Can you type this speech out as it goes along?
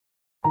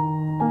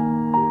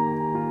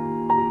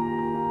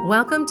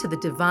Welcome to the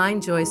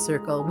Divine Joy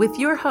Circle with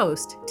your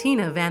host,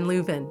 Tina Van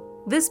Leuven.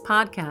 This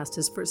podcast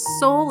is for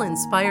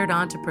soul-inspired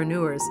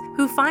entrepreneurs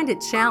who find it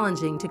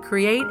challenging to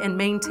create and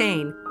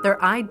maintain their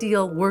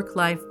ideal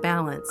work-life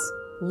balance.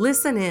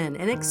 Listen in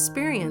and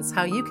experience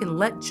how you can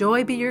let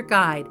joy be your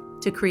guide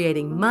to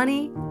creating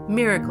money,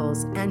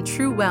 miracles, and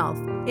true wealth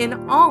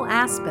in all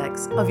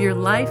aspects of your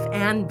life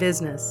and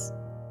business.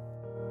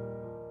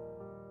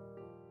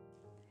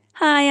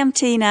 Hi, I'm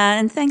Tina,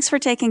 and thanks for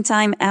taking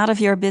time out of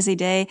your busy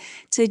day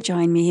to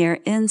join me here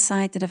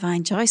inside the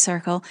Divine Joy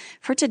Circle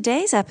for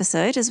today's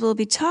episode, as we'll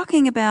be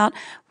talking about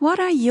what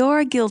are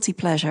your guilty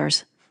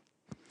pleasures.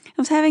 I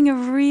was having a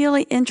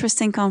really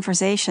interesting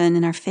conversation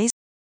in our Facebook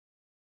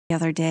the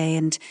other day,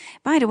 and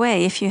by the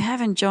way, if you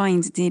haven't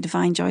joined the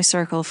Divine Joy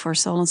Circle for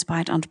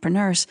Soul-Inspired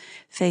Entrepreneurs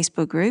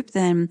Facebook group,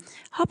 then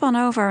hop on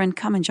over and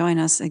come and join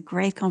us.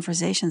 Great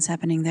conversations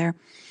happening there.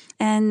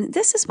 And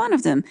this is one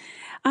of them.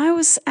 I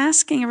was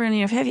asking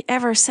everyone, have you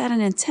ever set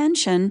an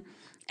intention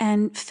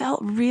and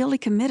felt really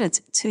committed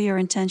to your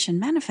intention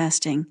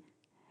manifesting?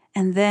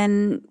 And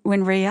then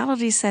when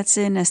reality sets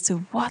in as to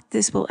what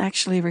this will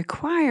actually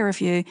require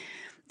of you,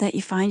 that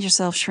you find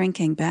yourself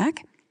shrinking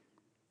back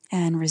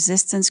and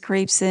resistance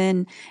creeps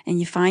in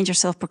and you find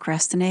yourself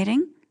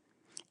procrastinating,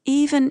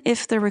 even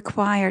if the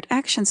required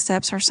action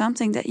steps are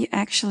something that you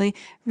actually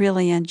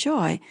really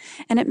enjoy.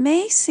 And it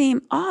may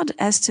seem odd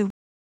as to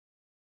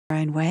your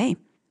own way.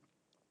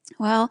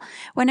 Well,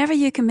 whenever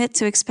you commit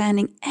to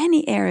expanding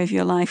any area of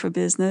your life or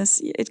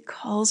business, it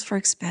calls for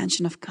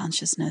expansion of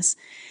consciousness,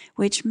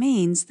 which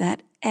means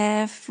that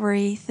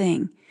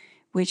everything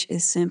which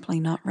is simply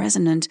not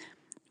resonant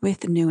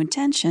with the new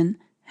intention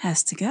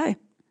has to go.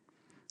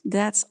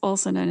 That's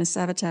also known as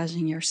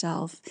sabotaging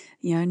yourself,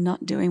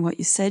 not doing what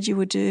you said you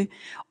would do,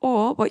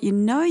 or what you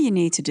know you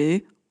need to do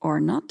or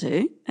not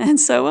do, and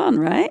so on,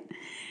 right?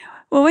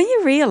 Well, when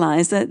you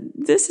realize that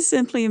this is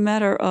simply a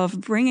matter of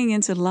bringing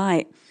into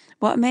light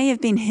what may have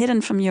been hidden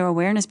from your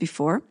awareness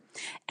before,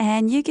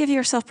 and you give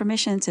yourself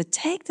permission to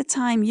take the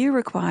time you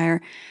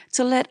require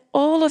to let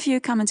all of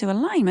you come into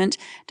alignment,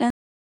 then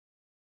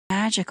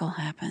magical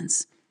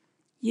happens.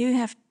 You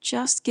have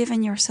just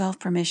given yourself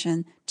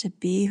permission to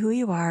be who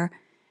you are,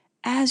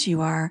 as you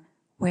are,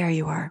 where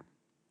you are.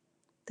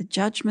 The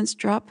judgments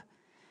drop,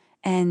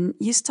 and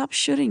you stop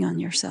shooting on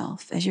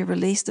yourself as you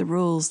release the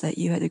rules that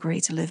you had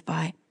agreed to live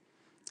by.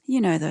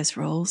 You know those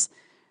rules.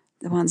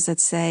 The ones that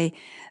say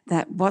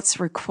that what's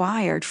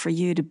required for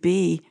you to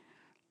be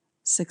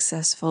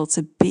successful,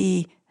 to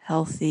be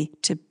healthy,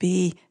 to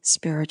be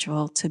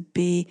spiritual, to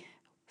be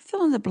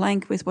fill in the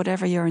blank with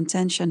whatever your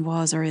intention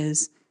was or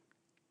is.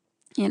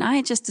 And I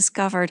had just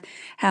discovered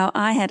how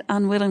I had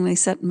unwillingly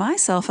set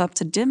myself up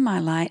to dim my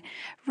light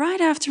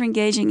right after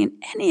engaging in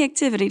any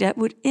activity that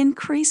would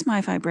increase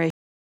my vibration,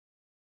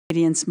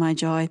 radiance, my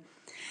joy.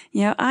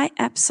 I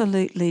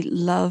absolutely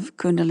love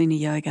Kundalini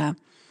Yoga.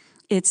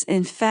 It's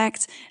in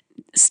fact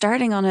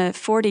starting on a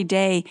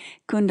 40-day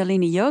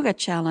Kundalini Yoga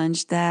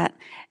challenge that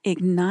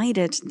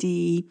ignited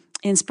the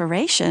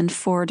inspiration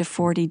for the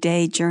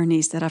 40-day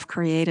journeys that I've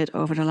created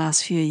over the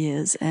last few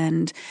years.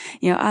 And,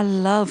 I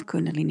love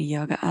Kundalini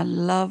Yoga. I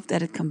love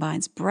that it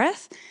combines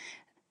breath,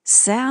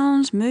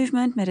 sound,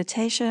 movement,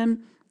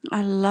 meditation.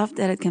 I love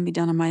that it can be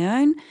done on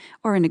my own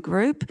or in a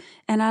group.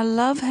 And I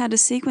love how the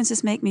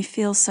sequences make me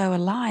feel so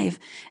alive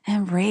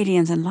and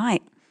radiant and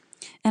light.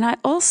 And I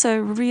also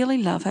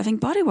really love having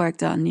body work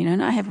done,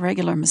 and I have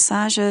regular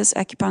massages,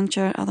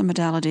 acupuncture, other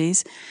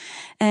modalities.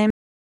 And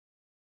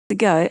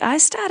ago, I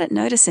started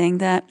noticing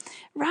that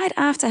right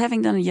after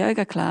having done a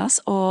yoga class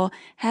or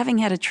having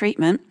had a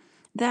treatment,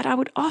 that I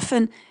would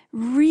often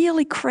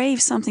really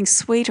crave something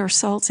sweet or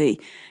salty.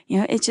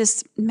 It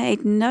just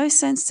made no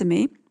sense to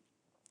me.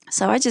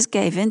 So I just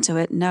gave into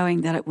it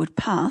knowing that it would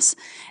pass,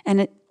 and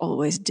it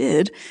always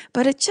did,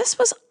 but it just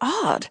was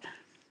odd.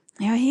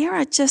 Here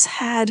I just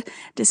had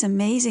this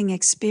amazing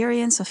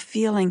experience of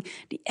feeling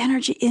the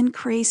energy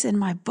increase in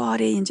my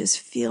body and just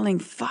feeling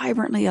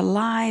vibrantly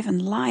alive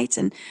and light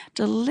and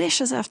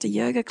delicious after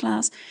yoga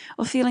class,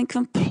 or feeling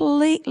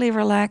completely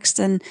relaxed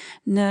and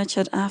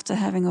nurtured after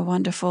having a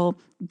wonderful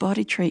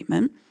body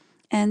treatment.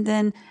 And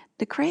then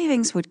the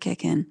cravings would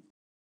kick in.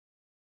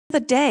 The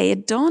day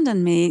it dawned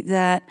on me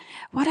that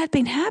what had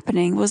been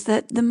happening was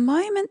that the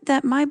moment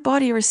that my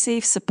body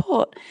received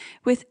support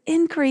with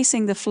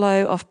increasing the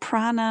flow of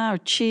prana or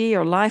chi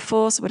or life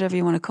force, whatever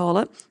you want to call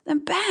it, then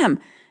bam,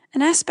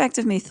 an aspect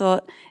of me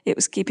thought it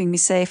was keeping me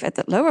safe at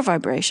that lower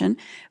vibration,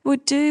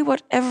 would do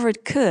whatever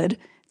it could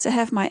to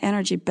have my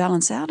energy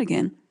balance out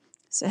again.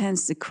 So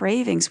hence the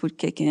cravings would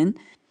kick in.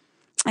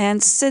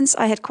 And since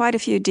I had quite a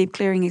few deep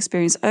clearing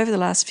experiences over the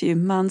last few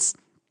months,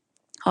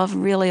 of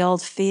really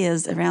old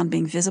fears around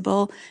being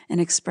visible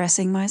and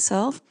expressing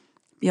myself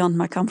beyond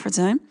my comfort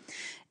zone,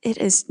 it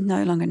is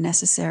no longer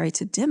necessary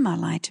to dim my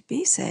light to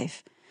be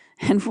safe.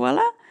 And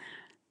voila,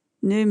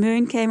 new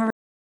moon came around.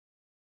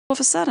 All of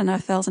a sudden, I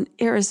felt an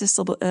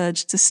irresistible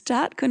urge to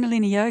start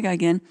Kundalini Yoga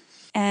again.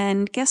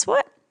 And guess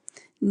what?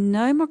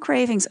 No more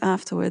cravings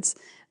afterwards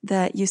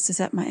that used to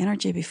zap my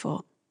energy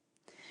before.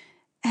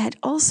 had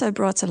also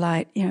brought to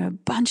light, a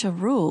bunch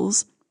of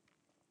rules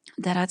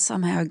that I'd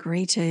somehow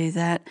agree to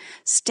that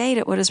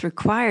stated what is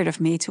required of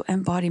me to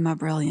embody my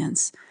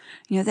brilliance.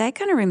 They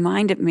kind of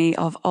reminded me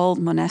of old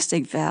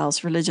monastic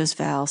vows, religious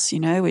vows,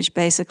 which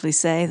basically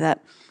say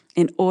that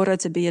in order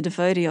to be a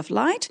devotee of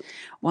light,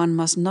 one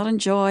must not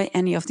enjoy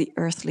any of the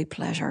earthly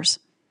pleasures.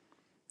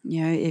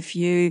 If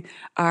you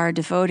are a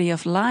devotee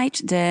of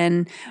light,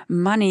 then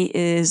money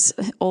is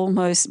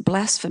almost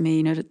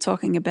blasphemy.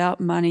 Talking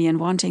about money and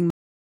wanting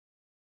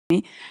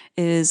money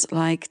is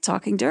like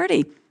talking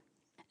dirty.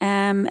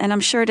 And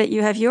I'm sure that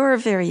you have your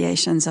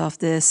variations of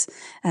this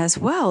as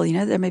well.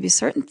 There may be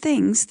certain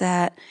things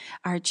that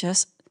are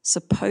just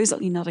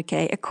supposedly not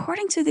okay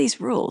according to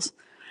these rules.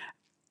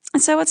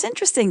 And so what's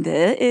interesting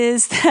there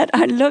is that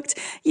I looked,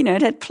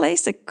 it had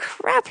placed a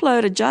crap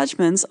load of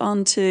judgments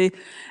onto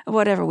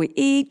whatever we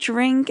eat,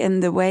 drink,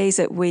 and the ways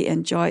that we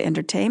enjoy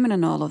entertainment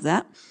and all of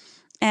that.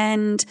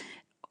 And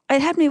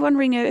it had me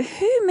wondering,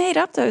 who made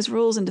up those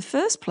rules in the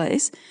first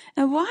place,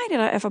 and why did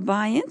I ever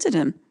buy into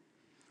them?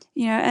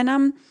 And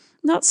I'm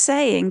not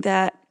saying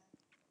that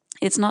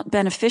it's not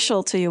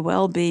beneficial to your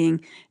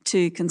well-being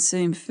to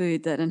consume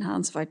food that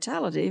enhance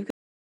vitality.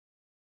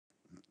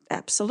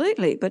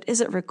 Absolutely. But is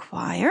it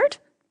required?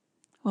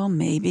 Well,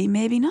 maybe,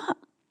 maybe not.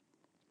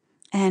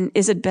 And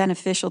is it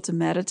beneficial to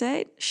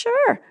meditate?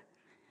 Sure.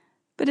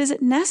 But is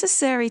it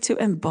necessary to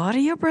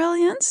embody your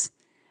brilliance?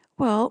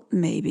 Well,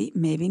 maybe,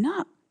 maybe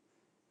not.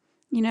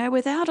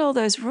 Without all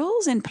those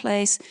rules in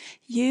place,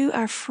 you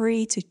are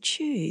free to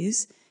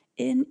choose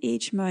in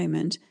each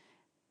moment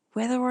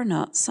whether or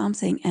not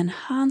something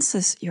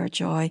enhances your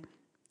joy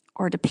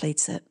or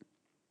depletes it.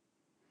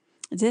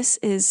 This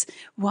is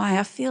why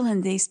I feel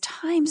in these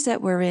times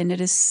that we're in, it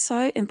is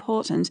so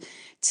important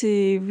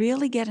to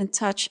really get in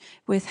touch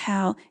with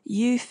how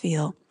you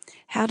feel.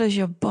 How does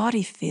your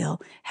body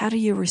feel? How do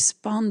you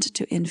respond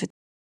to invitations,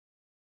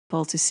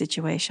 to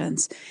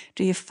situations?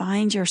 Do you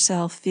find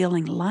yourself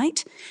feeling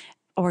light,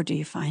 or do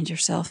you find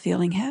yourself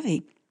feeling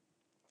heavy?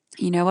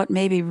 What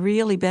may be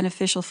really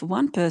beneficial for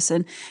one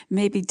person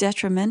may be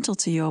detrimental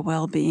to your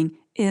well-being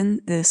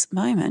in this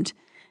moment,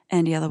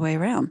 and the other way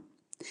around.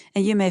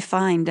 And you may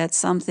find that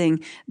something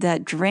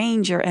that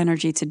drains your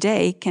energy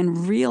today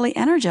can really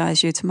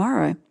energize you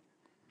tomorrow.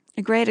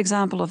 A great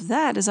example of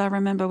that is I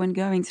remember when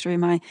going through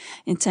my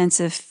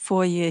intensive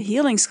 4-year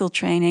healing school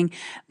training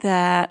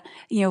that,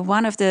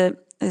 one of the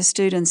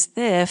students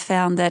there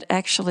found that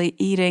actually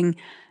eating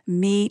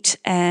meat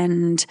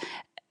and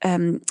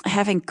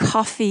having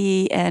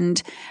coffee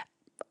and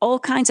all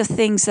kinds of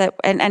things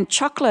and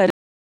chocolate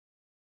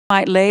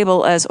might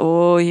label as,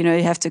 you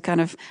have to kind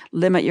of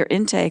limit your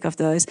intake of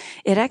those.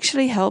 It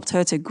actually helped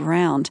her to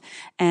ground.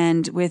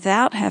 And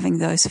without having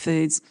those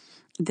foods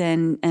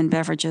and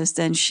beverages,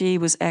 then she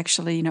was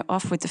actually,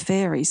 off with the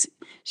fairies.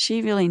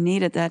 She really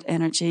needed that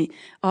energy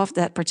of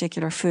that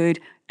particular food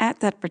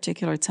at that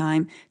particular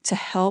time to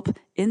help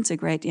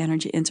integrate the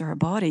energy into her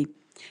body.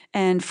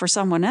 And for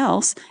someone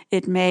else,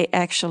 it may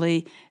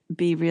actually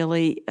be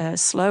really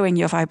slowing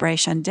your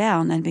vibration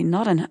down and be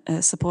not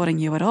supporting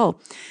you at all.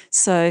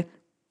 So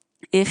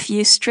if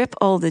you strip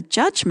all the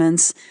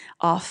judgments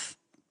off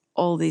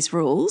all these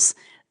rules,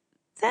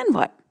 then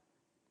what?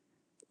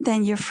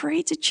 Then you're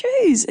free to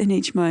choose in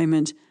each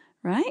moment,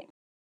 right?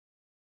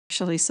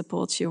 Actually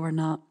supports you or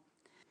not.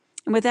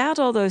 And without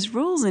all those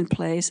rules in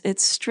place, it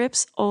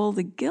strips all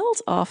the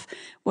guilt off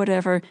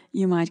whatever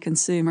you might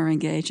consume or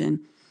engage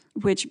in,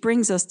 which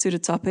brings us to the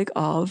topic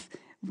of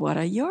what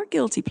are your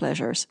guilty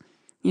pleasures?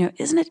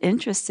 Isn't it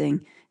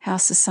interesting how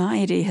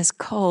society has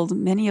called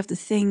many of the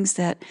things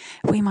that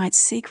we might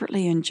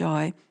secretly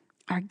enjoy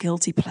our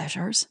guilty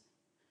pleasures?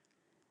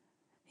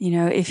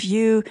 If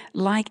you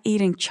like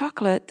eating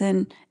chocolate,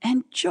 then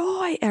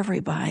enjoy every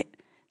bite,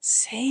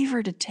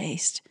 savor the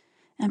taste,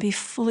 and be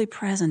fully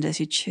present as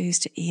you choose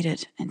to eat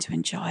it and to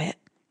enjoy it.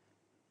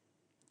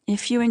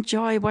 If you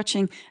enjoy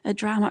watching a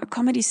drama or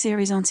comedy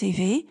series on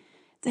TV,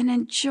 then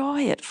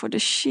enjoy it for the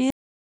sheer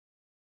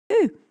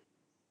joy.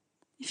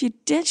 If you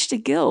ditch the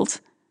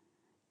guilt,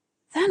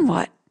 then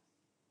what?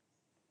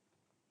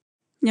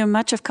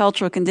 Much of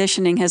cultural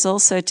conditioning has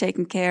also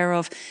taken care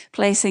of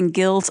placing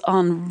guilt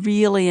on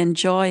really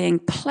enjoying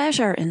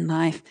pleasure in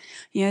life.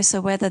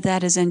 So whether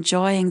that is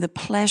enjoying the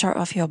pleasure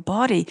of your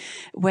body,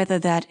 whether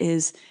that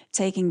is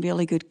taking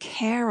really good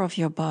care of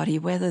your body,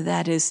 whether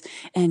that is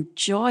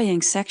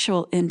enjoying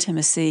sexual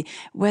intimacy,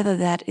 whether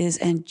that is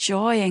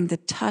enjoying the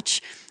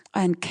touch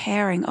and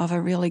caring of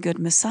a really good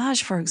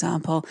massage, for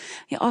example.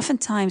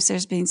 Oftentimes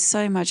there's been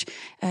so much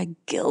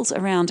guilt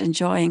around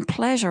enjoying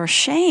pleasure,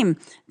 shame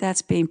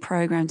that's being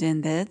programmed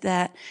in there,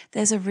 that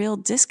there's a real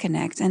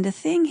disconnect. And the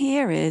thing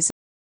here is,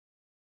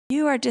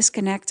 you are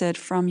disconnected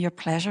from your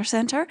pleasure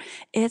center.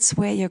 It's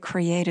where your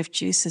creative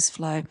juices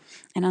flow.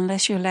 And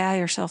unless you allow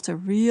yourself to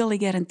really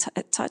get in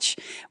touch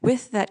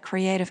with that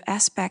creative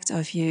aspect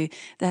of you,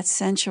 that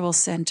sensual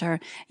center,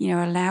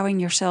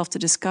 allowing yourself to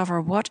discover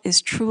what is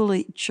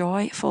truly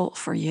joyful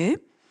for you,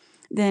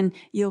 then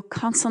you'll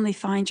constantly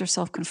find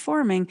yourself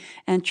conforming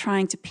and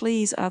trying to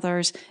please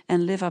others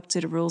and live up to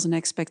the rules and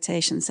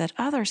expectations that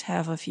others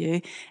have of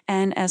you.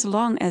 And as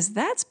long as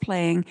that's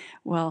playing,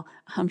 well,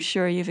 I'm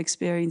sure you've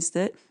experienced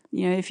it.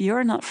 If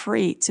you're not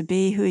free to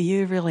be who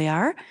you really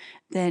are,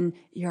 then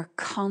you're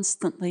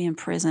constantly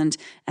imprisoned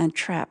and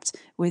trapped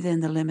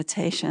within the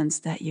limitations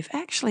that you've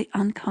actually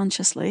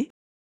unconsciously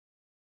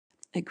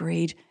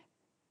agreed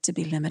to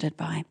be limited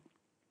by.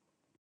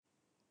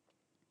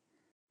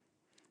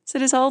 So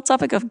this whole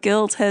topic of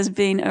guilt has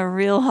been a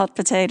real hot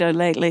potato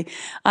lately.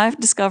 I've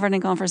discovered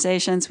in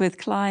conversations with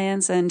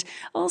clients and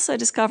also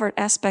discovered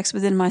aspects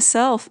within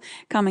myself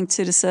coming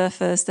to the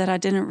surface that I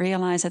didn't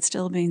realize had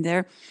still been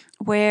there,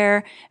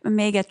 where I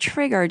may get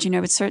triggered,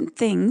 with certain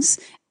things,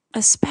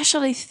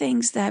 especially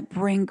things that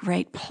bring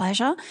great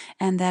pleasure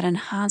and that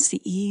enhance the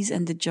ease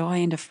and the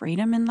joy and the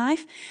freedom in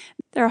life.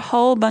 There are a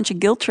whole bunch of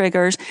guilt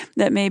triggers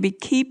that may be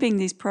keeping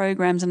these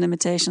programs and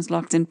limitations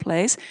locked in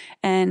place.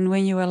 And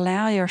when you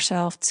allow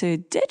yourself to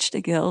ditch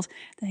the guilt,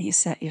 then you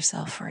set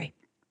yourself free.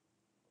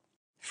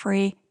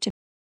 Free to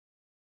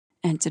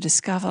and to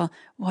discover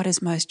what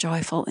is most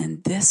joyful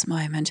in this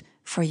moment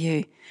for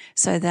you,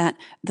 so that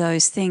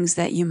those things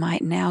that you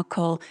might now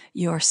call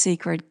your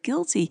secret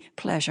guilty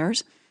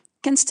pleasures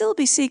can still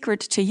be secret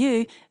to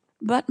you,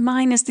 but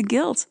minus the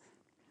guilt.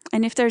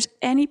 And if there's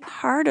any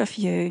part of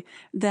you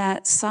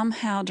that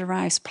somehow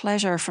derives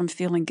pleasure from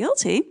feeling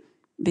guilty,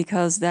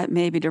 because that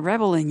may be the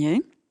rebel in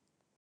you,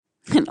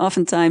 and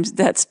oftentimes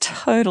that's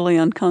totally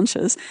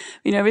unconscious,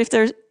 if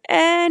there's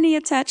any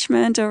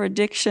attachment or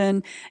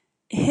addiction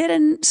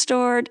hidden,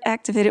 stored,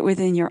 activated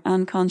within your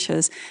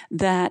unconscious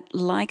that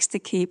likes to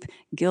keep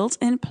guilt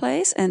in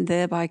place and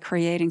thereby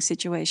creating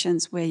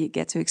situations where you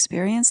get to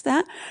experience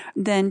that,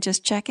 then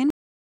just check in.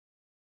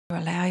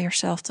 Allow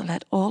yourself to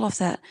let all of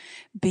that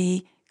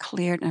be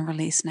cleared and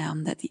released now,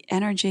 and that the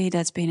energy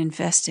that's been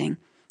investing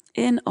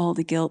in all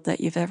the guilt that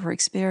you've ever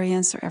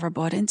experienced or ever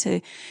bought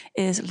into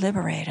is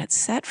liberated,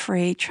 set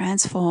free,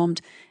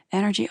 transformed,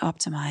 energy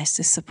optimized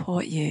to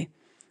support you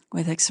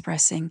with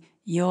expressing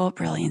your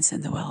brilliance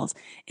in the world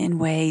in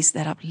ways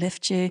that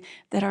uplift you,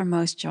 that are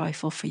most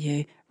joyful for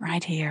you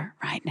right here,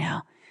 right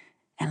now,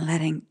 and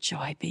letting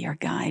joy be your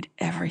guide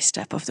every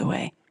step of the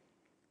way.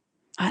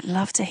 I'd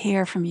love to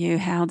hear from you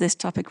how this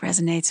topic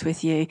resonates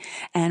with you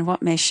and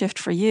what may shift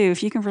for you.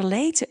 If you can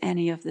relate to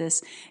any of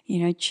this,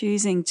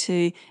 choosing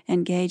to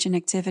engage in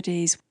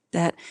activities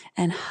that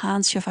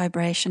enhance your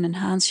vibration,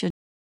 enhance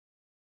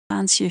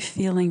you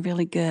feeling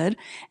really good,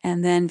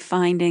 and then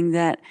finding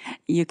that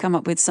you come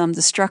up with some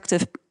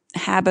destructive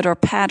habit or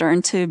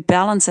pattern to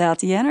balance out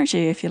the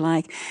energy, if you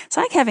like. It's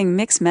like having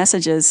mixed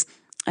messages,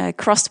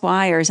 crossed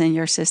wires in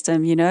your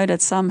system,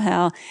 that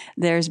somehow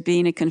there's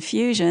been a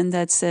confusion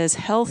that says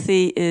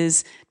healthy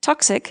is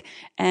toxic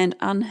and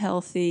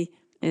unhealthy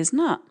is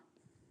not.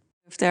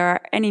 If there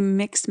are any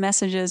mixed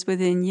messages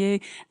within you,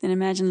 then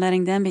imagine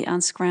letting them be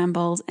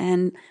unscrambled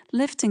and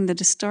lifting the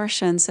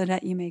distortion so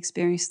that you may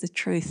experience the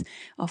truth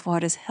of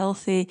what is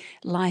healthy,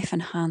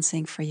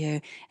 life-enhancing for you,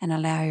 and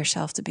allow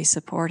yourself to be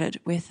supported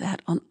with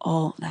that on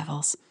all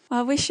levels.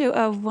 Well, I wish you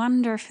a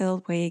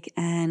wonder-filled week,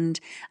 and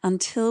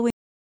until we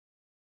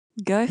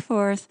go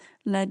forth,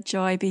 let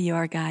joy be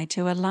your guide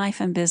to a life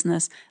and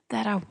business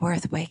that are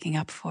worth waking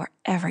up for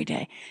every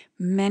day.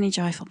 Many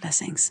joyful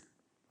blessings.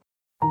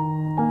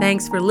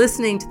 Thanks for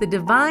listening to the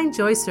Divine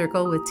Joy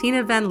Circle with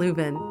Tina Van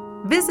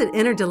Leuven. Visit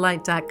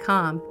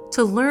innerdelight.com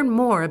to learn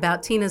more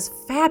about Tina's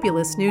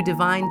fabulous new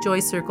Divine Joy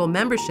Circle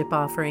membership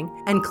offering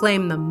and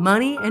claim the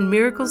Money and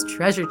Miracles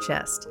treasure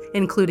chest,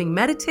 including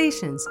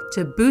meditations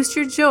to boost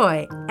your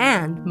joy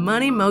and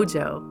money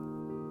mojo.